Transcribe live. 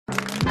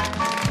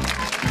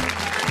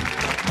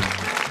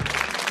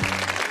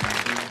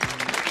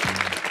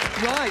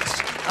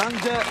Right, and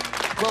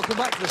welcome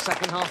back to the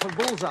second half of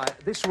Bullseye.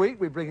 This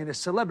week we bring in a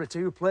celebrity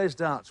who plays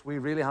darts. We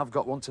really have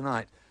got one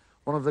tonight.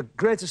 One of the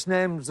greatest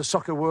names the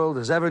soccer world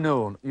has ever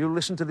known. You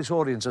listen to this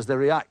audience as they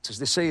react, as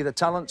they see the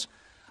talent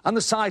and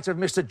the sight of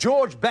Mr.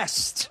 George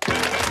Best.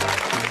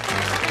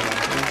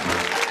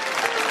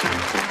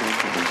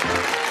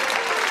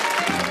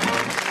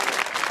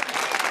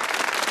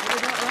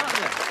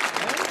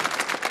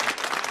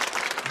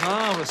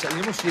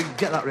 Marvellous. You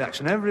get that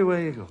reaction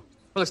everywhere you go.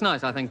 Well, it's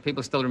nice. I think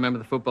people still remember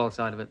the football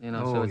side of it, you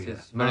know, so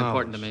it's very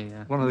important to me,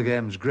 yeah. One of the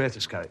game's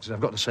greatest characters, I've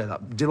got to say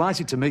that.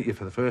 Delighted to meet you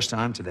for the first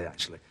time today,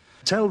 actually.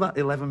 Tell that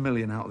 11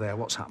 million out there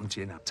what's happened to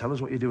you now. Tell us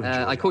what you're doing,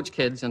 George. I coach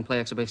kids and play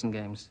exhibition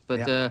games,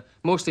 but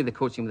mostly the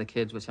coaching with the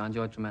kids, which I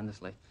enjoy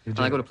tremendously. And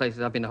I go to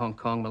places, I've been to Hong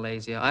Kong,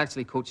 Malaysia. I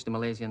actually coached the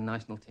Malaysian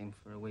national team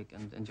for a week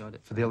and enjoyed it.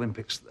 For the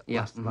Olympics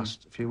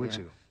last few weeks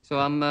ago. So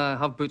I'm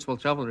have boots will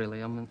travel, really.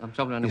 I'm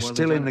travelling around the world. You're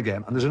still in the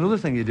game. And there's another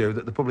thing you do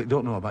that the public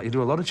don't know about. You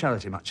do a lot of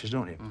charity matches,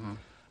 don't you?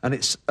 And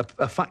it's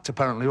a fact,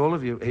 apparently, all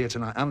of you here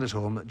tonight and at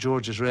home, that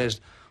George has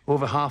raised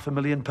over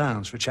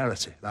 £500,000 for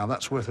charity. Now,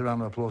 that's worth a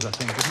round of applause, I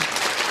think, isn't it?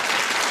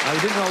 Now,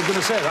 you didn't know I was going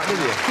to say that,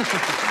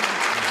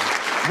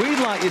 did you? We'd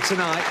like you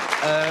tonight,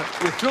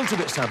 we're thrilled to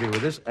bits to have you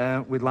with us.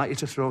 We'd like you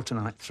to throw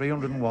tonight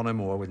 301 or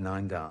more with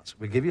 9 darts.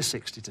 We give you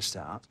 60 to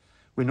start.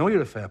 We know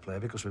you're a fair player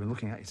because we've been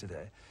looking at you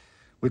today.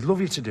 We'd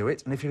love you to do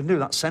it, and if you can do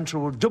that,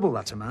 Central will double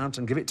that amount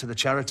and give it to the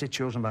charity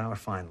chosen by our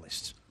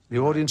finalists. The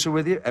audience are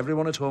with you,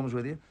 everyone at home's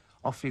with you.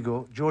 Off you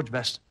go. George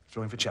Best,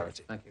 throwing for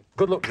charity. Thank you.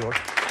 Good luck, George.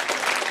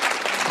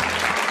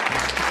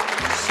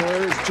 So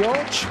is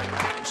George.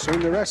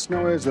 Soon the rest,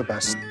 now here's the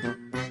best.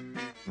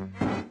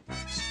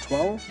 It's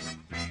 12.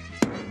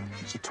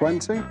 It's a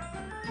 20.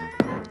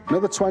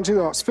 Another 20,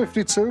 that's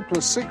 52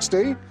 plus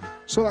 60,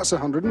 so that's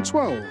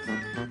 112.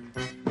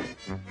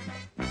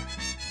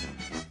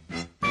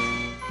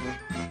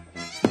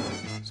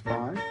 It's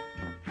 5.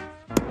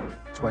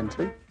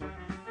 20.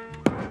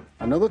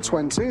 Another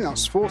 20,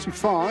 that's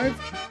 45,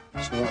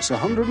 so that's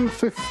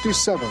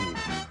 157.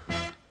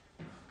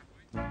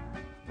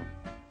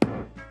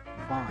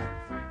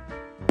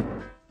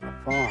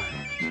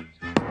 5.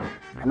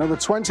 Another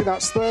 20,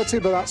 that's 30,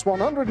 but that's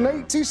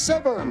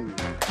 187. Come on,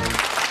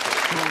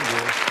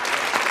 George.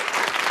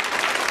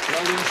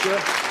 Well done, sir.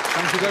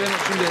 Thank you very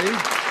much indeed.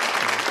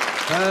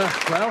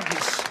 Well,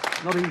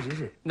 it's not easy, is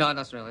it? No,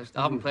 that's really.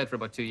 I haven't played for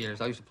about 2 years.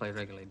 I used to play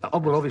regularly. Oh,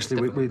 well,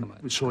 obviously,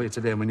 we saw you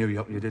today and we knew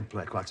you did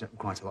play quite a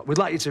lot. We'd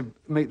like you to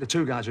meet the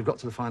 2 guys who've got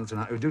to the final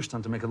tonight, who do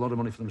stand to make a lot of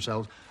money for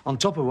themselves, on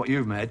top of what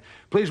you've made.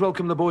 Please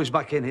welcome the boys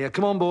back in here.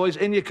 Come on, boys,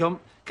 in you come.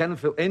 Ken and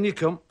Phil, in you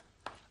come.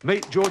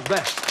 Meet George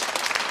Best.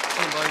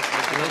 Come on, boys.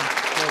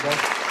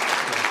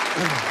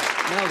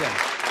 Now then,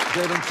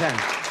 Dave and Ken,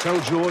 tell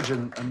George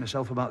and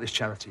myself about this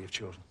charity you've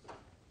chosen.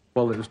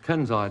 Well, it was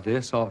Ken's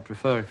idea, so I'd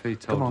prefer if he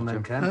told Come on you,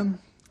 then, Jim. Ken.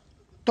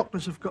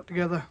 Doctors have got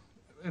together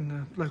in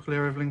the local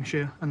area of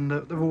Lincolnshire and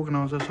they've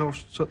organised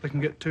themselves so that they can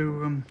get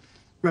to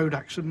road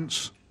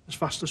accidents as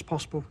fast as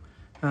possible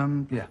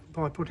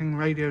by putting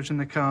radios in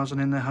their cars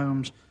and in their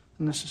homes.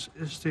 And this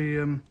is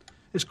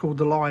it's called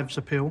the Lives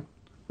Appeal,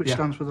 which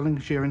stands for the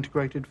Lincolnshire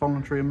Integrated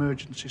Voluntary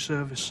Emergency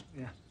Service.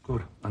 Yeah,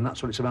 good. And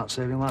that's what it's about,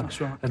 saving lives.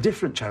 That's right. A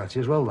different charity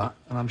as well, that,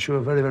 and I'm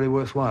sure very, very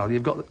worthwhile.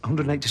 You've got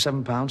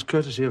 £187,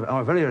 courtesy of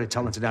our very, very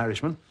talented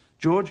Irishman.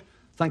 George,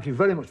 thank you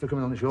very much for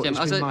coming on the show. Jim,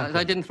 as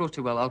I didn't throw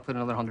too well, I'll put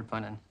another £100 in for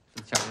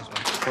the charity as well.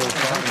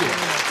 Thank you.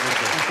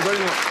 Thank you very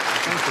much.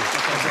 Thank you.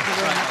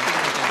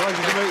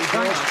 Pleasure to meet you,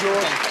 George.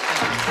 George.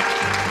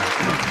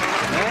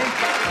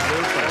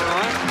 All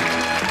right.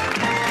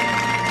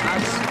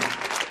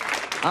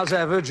 As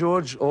ever,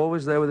 George,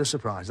 always there with a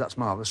surprise. That's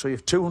marvellous. So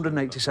you've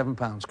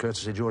 £287,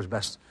 courtesy George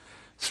Best,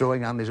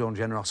 throwing and his own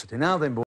generosity. Now then, boys.